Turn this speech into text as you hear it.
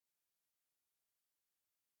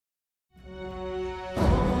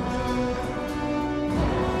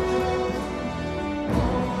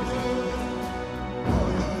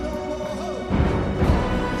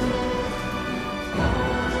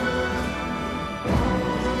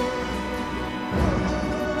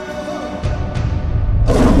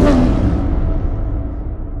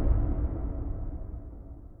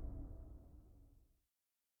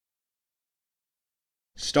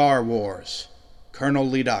Star Wars, Colonel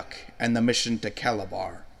Ledoc and the Mission to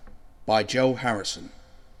Calabar, by Joe Harrison,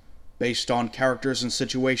 based on characters and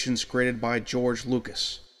situations created by George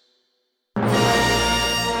Lucas.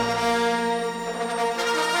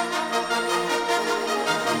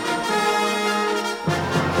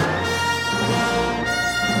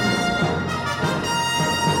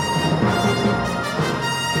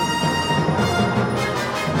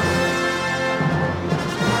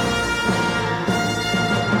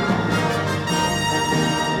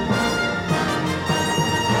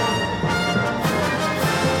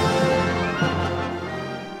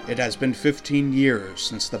 It has been 15 years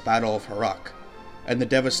since the Battle of Harak, and the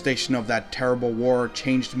devastation of that terrible war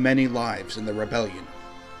changed many lives in the rebellion.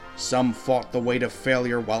 Some fought the weight of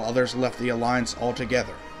failure while others left the Alliance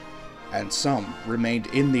altogether, and some remained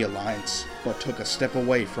in the Alliance but took a step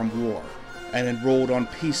away from war and enrolled on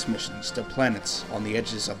peace missions to planets on the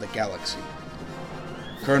edges of the galaxy.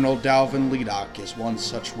 Colonel Dalvin Ledoc is one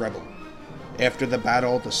such rebel. After the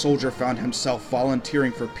battle, the soldier found himself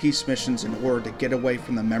volunteering for peace missions in order to get away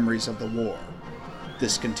from the memories of the war.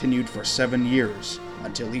 This continued for 7 years,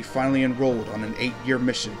 until he finally enrolled on an 8-year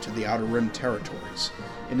mission to the Outer Rim territories,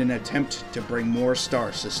 in an attempt to bring more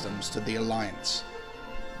star systems to the Alliance.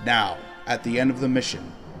 Now, at the end of the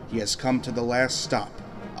mission, he has come to the last stop,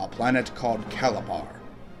 a planet called Calabar.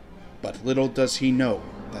 But little does he know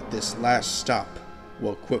that this last stop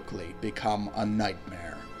will quickly become a nightmare.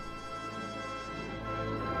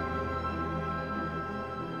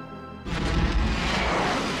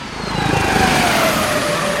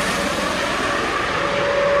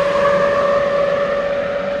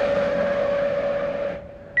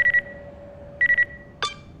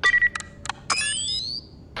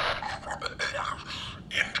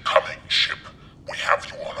 Incoming ship. We have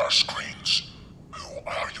you on our screens. Who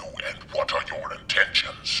are you and what are your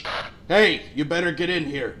intentions? Hey, you better get in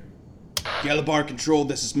here. Calabar Control,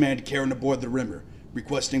 this is Mand Karen aboard the Rimmer,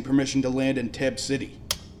 requesting permission to land in Teb City.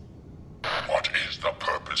 What is the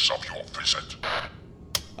purpose of your visit?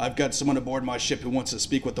 I've got someone aboard my ship who wants to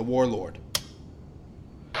speak with the Warlord.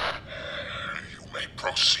 You may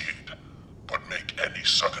proceed, but make any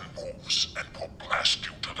sudden moves and we'll blast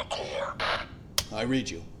you to the core. I read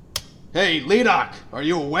you. Hey, Ledoc, are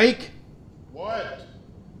you awake? What?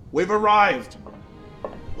 We've arrived.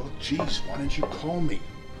 Well, geez, why didn't you call me?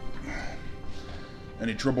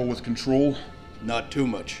 Any trouble with control? Not too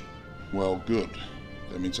much. Well, good.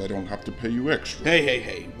 That means I don't have to pay you extra.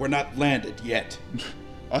 Hey, we're not landed yet.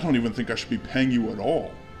 I don't even think I should be paying you at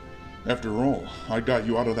all. After all, I got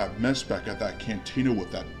you out of that mess back at that cantina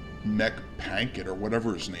with that Mech Pankit or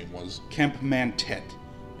whatever his name was. Kemp Mantet.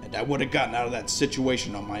 And I would have gotten out of that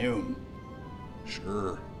situation on my own.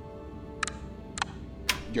 Sure.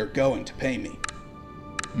 You're going to pay me.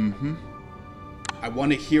 Mm-hmm. I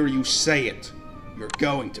want to hear you say it. You're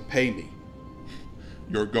going to pay me.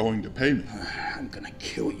 You're going to pay me. I'm gonna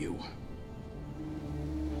kill you.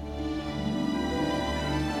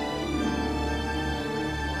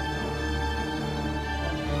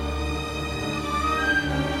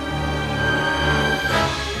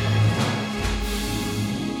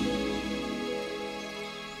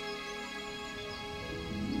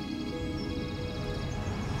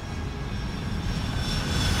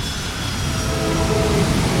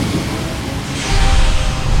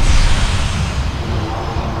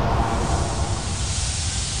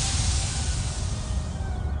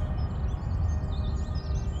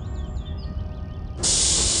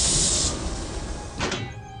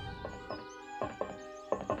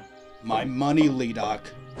 My money, Ledoc.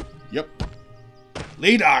 Yep.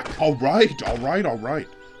 Ledoc! All right.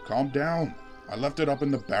 Calm down. I left it up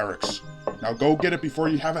in the barracks. Now go get it before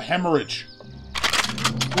you have a hemorrhage.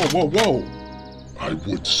 Whoa. I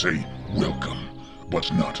would say welcome,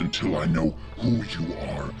 but not until I know who you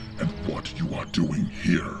are and what you are doing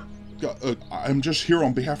here. I'm just here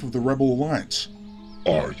on behalf of the Rebel Alliance.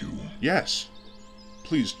 Are you? Yes.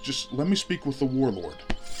 Please, just let me speak with the Warlord.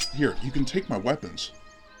 Here, you can take my weapons.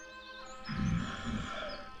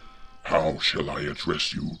 How shall I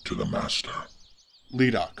address you to the Master?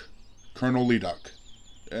 Ledoc. Colonel Ledoc.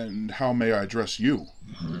 And how may I address you?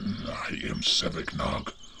 I am Sevek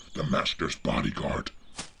Nog, the Master's bodyguard.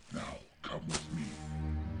 Now, come with me.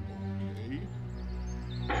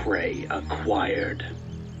 Okay. Prey acquired.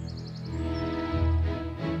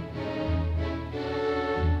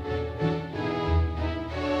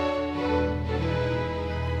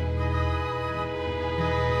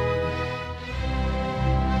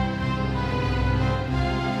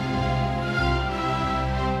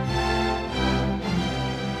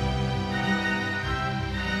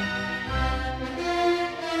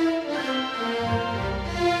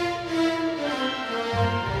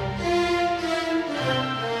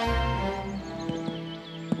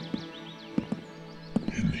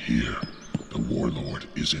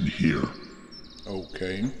 is in here.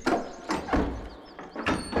 Okay.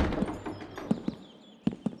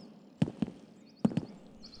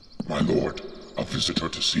 My lord, a visitor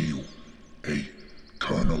to see you. A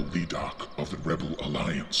Colonel Ledoc of the Rebel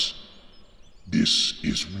Alliance. This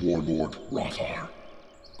is Warlord Rothar.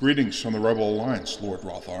 Greetings from the Rebel Alliance, Lord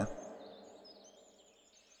Rothar.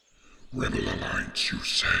 Rebel Alliance, you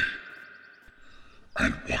say?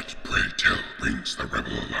 And what, pray tell, brings the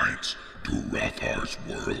Rebel Alliance to Rothar's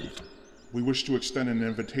world? We wish to extend an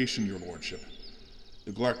invitation, your lordship.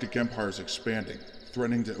 The Galactic Empire is expanding,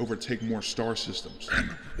 threatening to overtake more star systems. And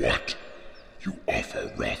what? You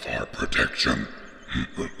offer Rothar protection?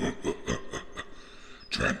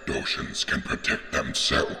 Trandoshans can protect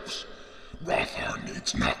themselves. Rothar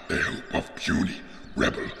needs not the help of puny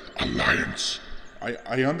Rebel Alliance.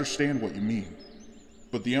 I understand what you mean,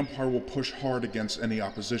 but the Empire will push hard against any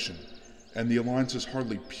opposition, and the Alliance is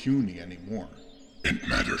hardly puny anymore. It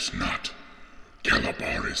matters not.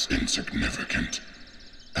 Calabar is insignificant.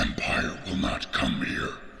 Empire will not come here.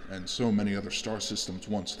 And so many other star systems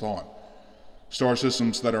once thought. Star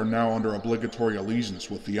systems that are now under obligatory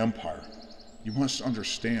allegiance with the Empire. You must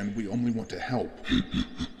understand, we only want to help.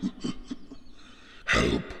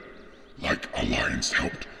 Help? Like Alliance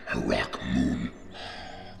helped Harak Moon.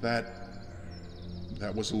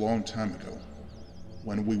 That was a long time ago.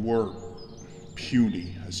 When we were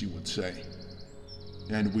puny, as you would say.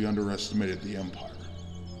 And we underestimated the Empire.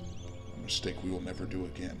 A mistake we will never do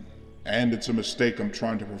again. And it's a mistake I'm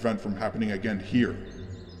trying to prevent from happening again here.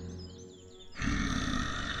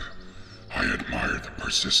 I admire the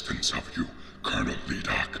persistence of you, Colonel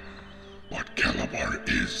Ledoc. But Calabar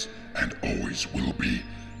is, and always will be,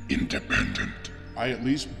 independent. I at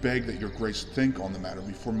least beg that your grace think on the matter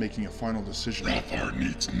before making a final decision. Rothar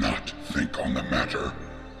needs not think on the matter.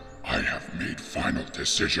 I have made final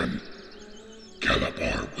decision.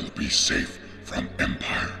 Calabar will be safe from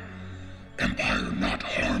Empire. Empire not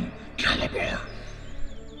harm Calabar.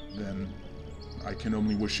 Then I can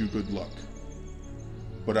only wish you good luck.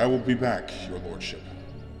 But I will be back, your lordship.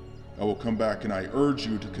 I will come back and I urge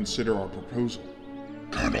you to consider our proposal.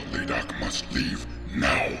 Colonel Ledoc must leave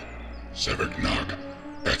now. Sevignog,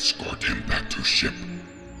 escort him back to ship.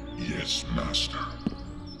 Yes, Master.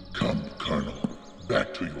 Come, Colonel.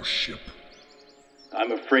 Back to your ship.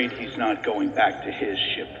 I'm afraid he's not going back to his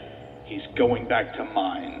ship. He's going back to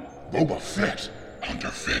mine. Boba Fett! Hunter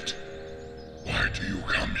Fett, why do you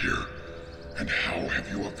come here? And how have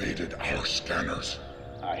you evaded our scanners?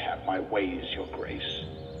 I have my ways, your grace.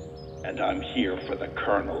 And I'm here for the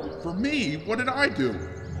Colonel. For me? What did I do?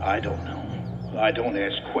 I don't know. I don't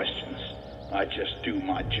ask questions. I just do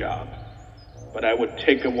my job. But I would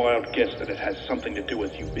take a wild guess that it has something to do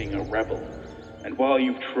with you being a rebel. And while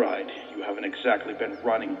you've tried, you haven't exactly been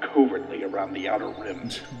running covertly around the Outer Rim.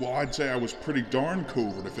 Well, I'd say I was pretty darn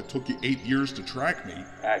covert if it took you 8 years to track me.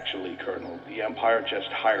 Actually, Colonel, the Empire just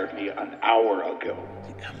hired me an hour ago.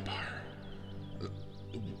 The Empire?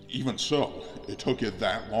 Even so, it took you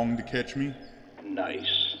that long to catch me?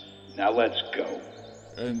 Nice. Now let's go.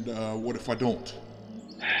 And, what if I don't?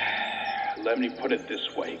 Let me put it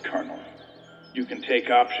this way, Colonel. You can take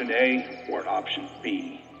option A or option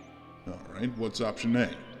B. Alright, what's option A?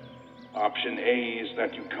 Option A is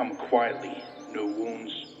that you come quietly. No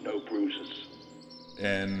wounds, no bruises.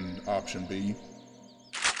 And option B?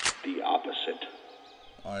 The opposite.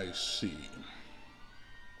 I see.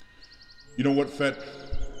 You know what, Fett?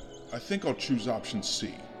 I think I'll choose option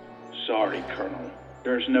C. Sorry, Colonel.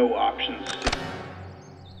 There's no option C.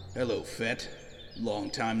 Hello, Fett. Long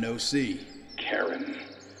time no see. Karen.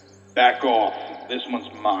 Back off. This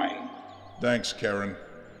one's mine. Thanks, Karen.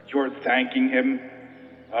 You're thanking him?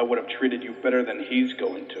 I would have treated you better than he's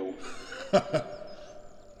going to.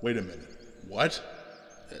 Wait a minute. What?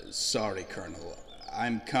 Sorry, Colonel.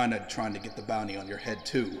 I'm kinda trying to get the bounty on your head,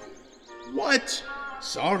 too. What?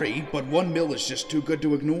 Sorry, but 1 mil is just too good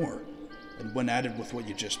to ignore. And when added with what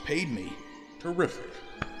you just paid me... Terrific.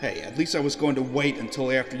 Hey, at least I was going to wait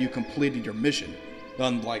until after you completed your mission.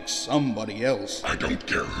 Unlike somebody else. I don't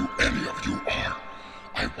care who any of you are.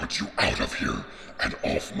 I want you out of here and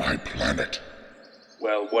off my planet.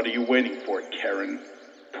 Well, what are you waiting for, Karen?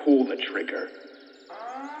 Pull the trigger.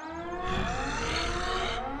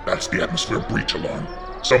 That's the atmosphere breach alarm.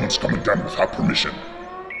 Someone's coming down without permission.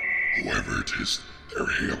 Whoever it is, they're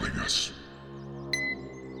hailing us.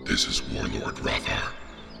 This is Warlord Rothar,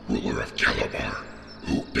 ruler of Calabar.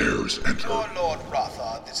 Who dares enter? Warlord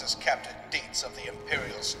Rothar, this is Captain Dietz of the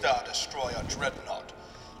Imperial Star Destroyer Dreadnought.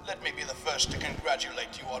 Let me be the first to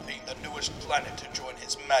congratulate you on being the newest planet to join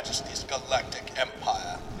His Majesty's Galactic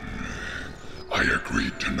Empire. I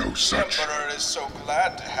agreed to no The such. Emperor is so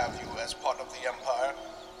glad to have you as part of the Empire.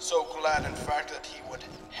 So glad, in fact, that he would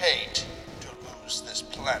hate to lose this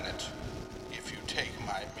planet, if you take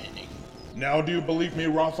my meaning. Now do you believe me,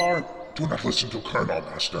 Rothar? Do not listen to Colonel,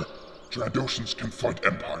 Master. Trandoshans can fight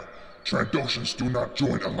Empire. Trandoshans do not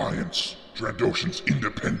join alliance. Trandoshans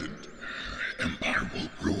independent. Empire will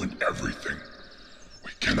ruin everything.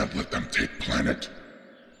 We cannot let them take planet.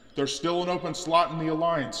 There's still an open slot in the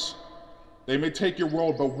Alliance. They may take your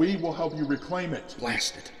world, but we will help you reclaim it.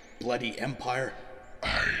 Blast it. Bloody Empire.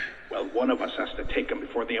 Well, one of us has to take him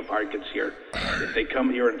before the Empire gets here. If they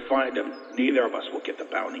come here and find him, neither of us will get the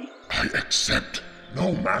bounty. I accept.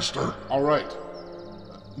 No, Master. All right.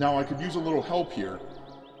 Now I could use a little help here.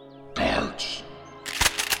 Guards.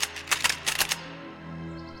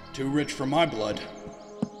 Too rich for my blood.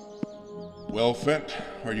 Well, Fett,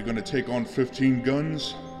 are you going to take on 15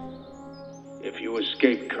 guns? If you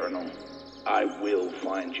escape, Colonel, I will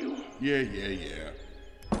find you. Yeah.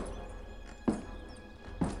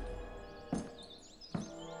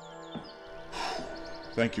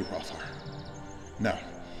 Thank you, Rothar. Now,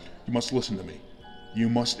 you must listen to me. You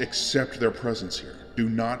must accept their presence here. Do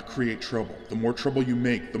not create trouble. The more trouble you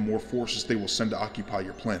make, the more forces they will send to occupy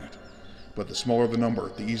your planet. But the smaller the number,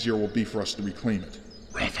 the easier it will be for us to reclaim it.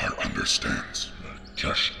 Rothar understands.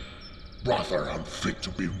 Just Rothar unfit to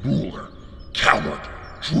be ruler. Coward.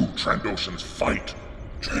 True Trandoshans fight.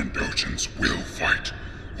 Trandoshans will fight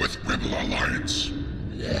with Rebel Alliance.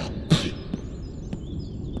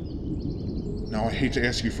 Now, I hate to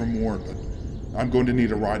ask you for more, but I'm going to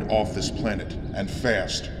need a ride off this planet, and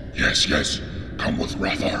fast. Yes. Come with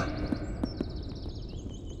Rothar.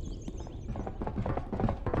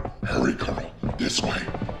 Hurry, Colonel. This way.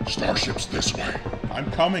 Starships this way. I'm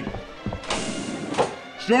coming.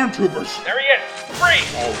 Stormtroopers! There he is!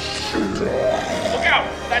 Freeze! Oh, shit. Look out!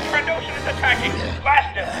 That Trandoshan is attacking!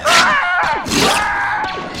 Blast him!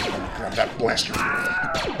 Grab that blaster.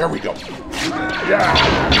 There we go. Look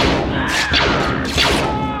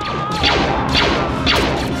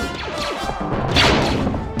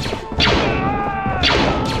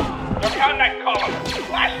out that column!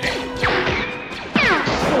 Blast it!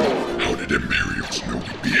 How did Imperials know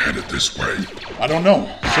we'd be headed this way? I don't know.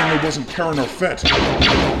 Certainly wasn't Karen or Fett.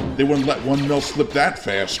 They wouldn't let one mill slip that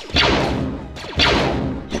fast.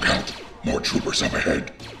 Look out. More troopers up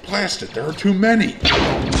ahead. Blast it, there are too many.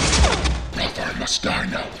 Rothar must die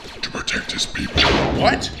now to protect his people.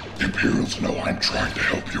 What? Imperials know I'm trying to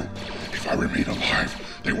help you. If I remain alive,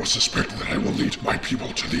 they will suspect that I will lead my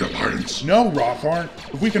people to the Alliance. No, Rothar.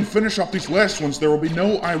 If we can finish off these last ones, there will be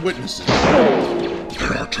no eyewitnesses.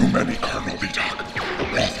 There are too many, Colonel Ledak.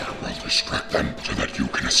 Rothar will distract them so that you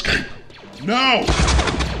can escape. No!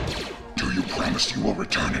 Do you promise you will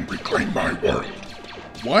return and reclaim my world?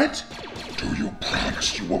 What? Do you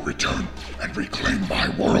promise you will return and reclaim my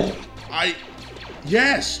world?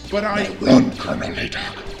 Yes, but Run, Colonel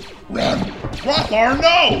Ledak. Run. Rothar,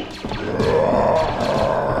 no!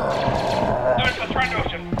 There's the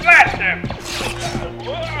Trandoshan! Blast him!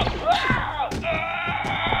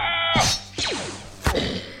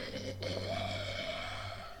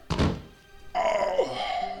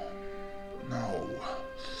 No.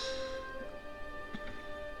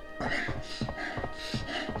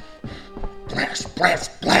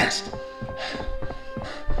 Blast!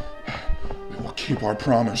 We will keep our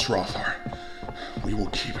promise, Rothar. We will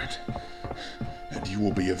keep it. And you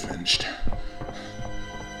will be avenged.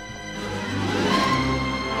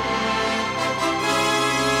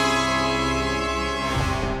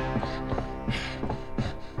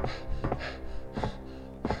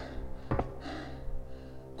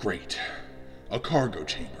 Great. A cargo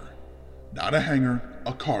chamber. Not a hangar,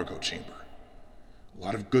 a cargo chamber. A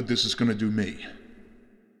lot of good this is gonna do me.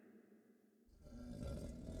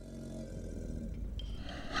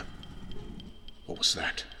 What was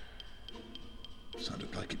that?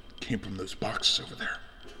 Sounded like it came from those boxes over there.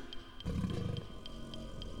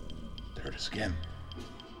 There it is again.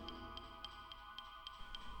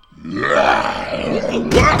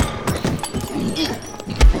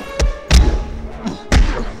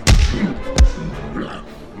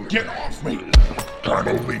 Get off me!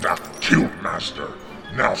 Colonel Ledak killed Master.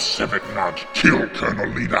 Now Civic Nod kill Colonel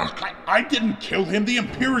Ledak. I didn't kill him. The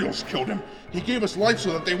Imperials killed him. He gave us life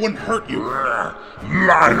so that they wouldn't hurt you.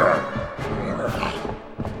 Liar!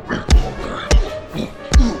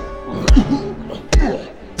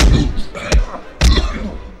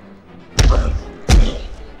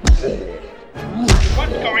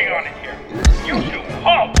 What's going on in here? You two,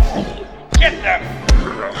 halt! Get them!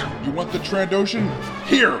 You want the Trandoshan?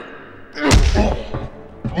 Here!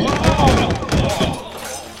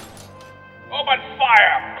 Oh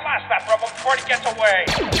before he gets away!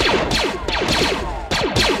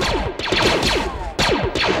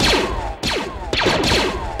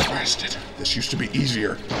 Blasted. This used to be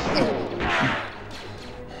easier.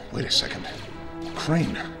 Wait a second.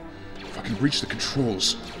 Crane. If I can reach the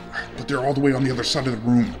controls. But they're all the way on the other side of the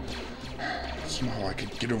room. Somehow I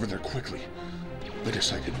could get over there quickly. Wait a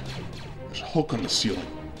second. There's a hook on the ceiling.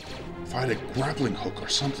 If I had a grappling hook or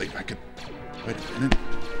something, I could... Wait a minute.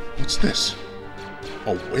 What's this?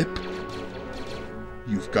 A whip?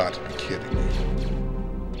 You've got to be kidding me.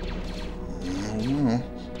 Oh, well.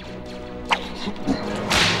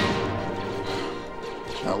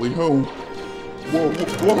 Tally ho. Whoa, whoa,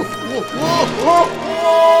 whoa, whoa, whoa, whoa!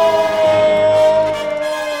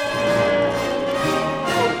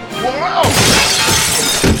 Wow!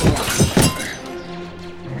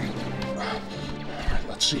 Alright,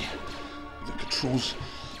 let's see. The controls...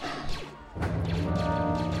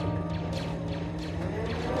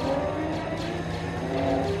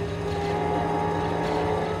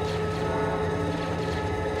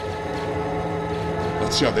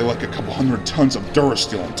 Let's see how they like a couple 100 tons of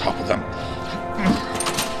Durasteel on top of them.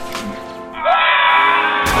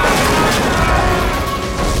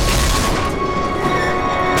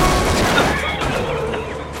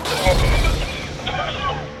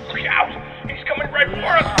 Look out! He's coming right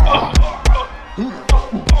for us!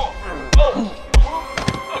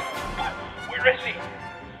 Where is he?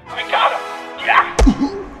 I got him! Yeah!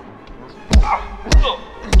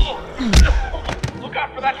 Look out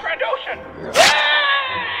for that Trandoshan!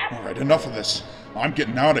 Alright, enough of this. I'm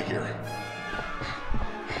getting out of here.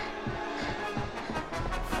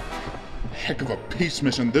 Heck of a peace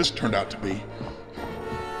mission this turned out to be.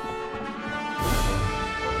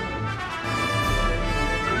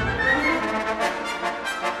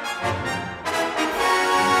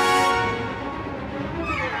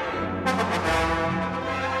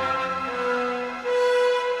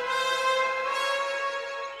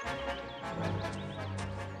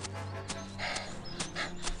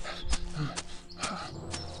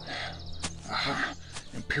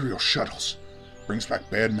 Imperial shuttles. Brings back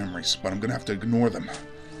bad memories, but I'm gonna have to ignore them.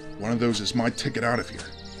 One of those is my ticket out of here.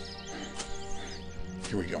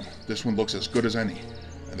 Here we go. This one looks as good as any.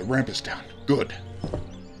 And the ramp is down. Good.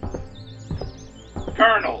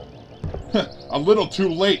 Colonel! A little too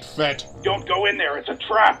late, Fett. Don't go in there, it's a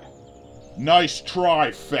trap! Nice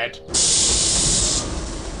try, Fett.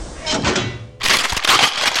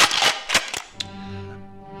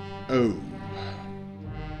 Oh.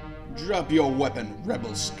 Drop your weapon,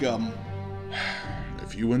 rebel scum.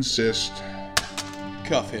 If you insist.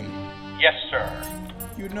 Cuff him. Yes, sir.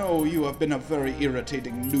 You know you have been a very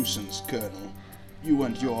irritating nuisance, Colonel. You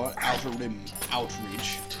and your Outer Rim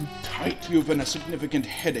outreach. Too tight. You've been a significant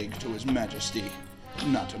headache to His Majesty.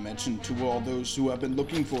 Not to mention to all those who have been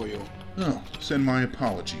looking for you. Oh, send my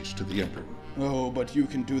apologies to the Emperor. Oh, but you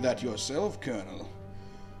can do that yourself, Colonel.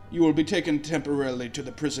 You will be taken temporarily to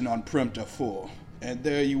the prison on Premptor 4, and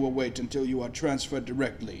there you will wait until you are transferred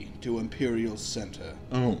directly to Imperial Center.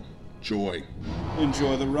 Oh, joy.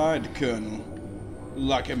 Enjoy the ride, Colonel.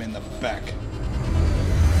 Lock him in the back.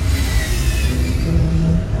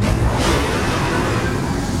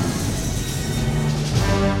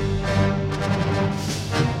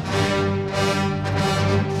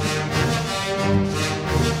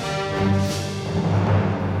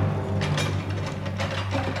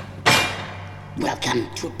 Welcome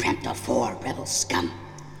to Premptor 4, rebel scum.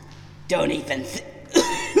 Don't even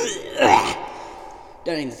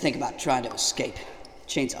think about trying to escape.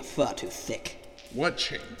 Chains are far too thick. What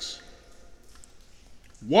chains?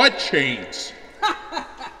 What chains?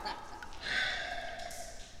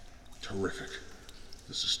 Terrific.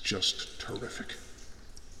 This is just terrific.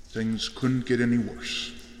 Things couldn't get any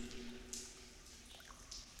worse.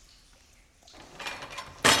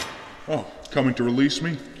 Oh, coming to release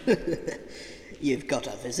me? You've got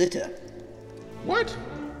a visitor. What?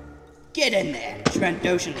 Get in there,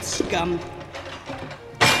 Trandoshan scum.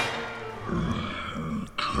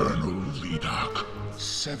 Colonel Ledoc.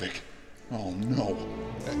 Sevik. Oh no.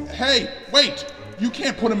 Hey, wait! You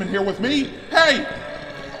can't put him in here with me! Hey!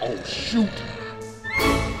 Oh, shoot!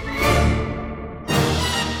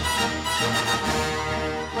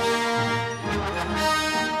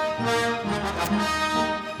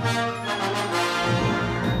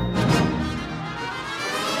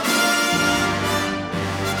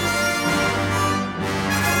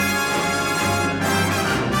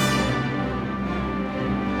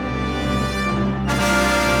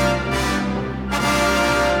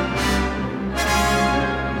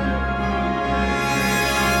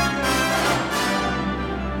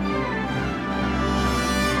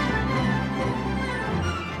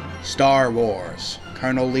 Star Wars,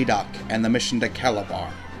 Colonel Ledoc and the Mission to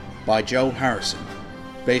Calabar by Joe Harrison,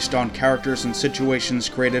 based on characters and situations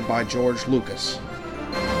created by George Lucas.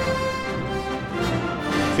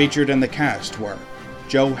 Featured in the cast were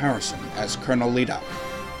Joe Harrison as Colonel Ledoc,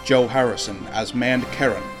 Joe Harrison as Mand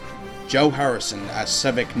Karen, Joe Harrison as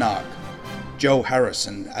Sevik Nog, Joe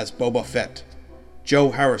Harrison as Boba Fett, Joe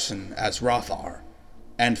Harrison as Rothar,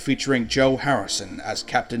 and featuring Joe Harrison as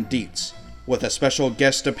Captain Dietz, with a special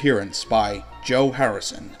guest appearance by Joe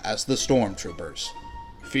Harrison as the Stormtroopers,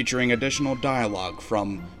 featuring additional dialogue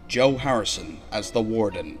from Joe Harrison as the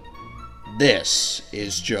Warden. This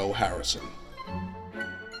is Joe Harrison.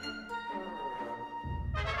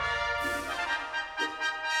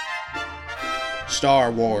 Star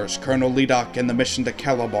Wars, Colonel Ledoc and the Mission to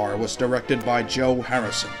Calabar was directed by Joe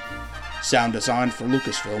Harrison. Sound designed for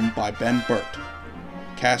Lucasfilm by Ben Burt.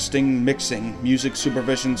 Casting, mixing, music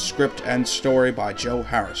supervision, script, and story by Joe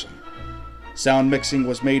Harrison. Sound mixing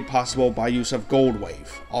was made possible by use of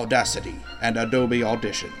Goldwave, Audacity, and Adobe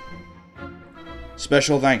Audition.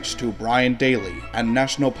 Special thanks to Brian Daly and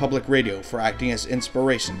National Public Radio for acting as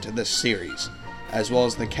inspiration to this series, as well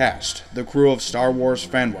as the cast, the crew of Star Wars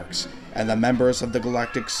Fanworks, and the members of the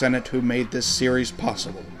Galactic Senate who made this series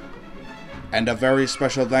possible. And a very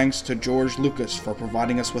special thanks to George Lucas for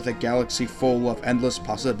providing us with a galaxy full of endless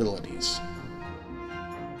possibilities.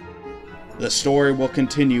 The story will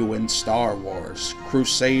continue in Star Wars,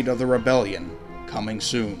 Crusade of the Rebellion, coming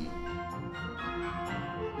soon.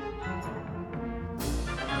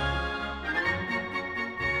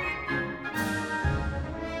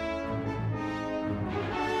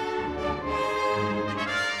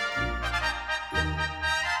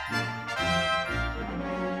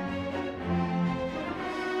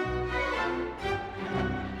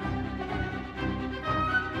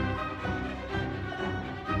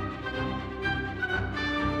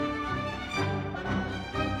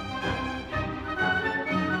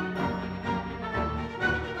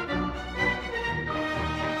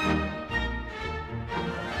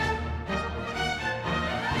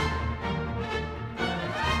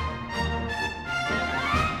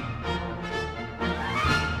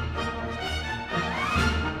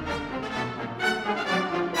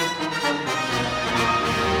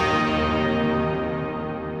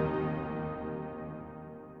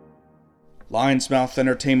 Lion's Mouth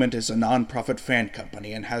Entertainment is a non-profit fan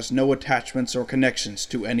company and has no attachments or connections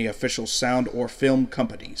to any official sound or film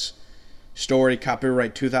companies. Story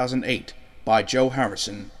copyright 2008 by Joe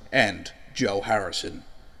Harrison and Joe Harrison.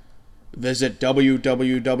 Visit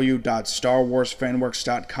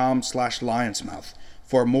www.starwarsfanworks.com/lionsmouth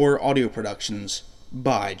for more audio productions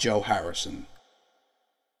by Joe Harrison.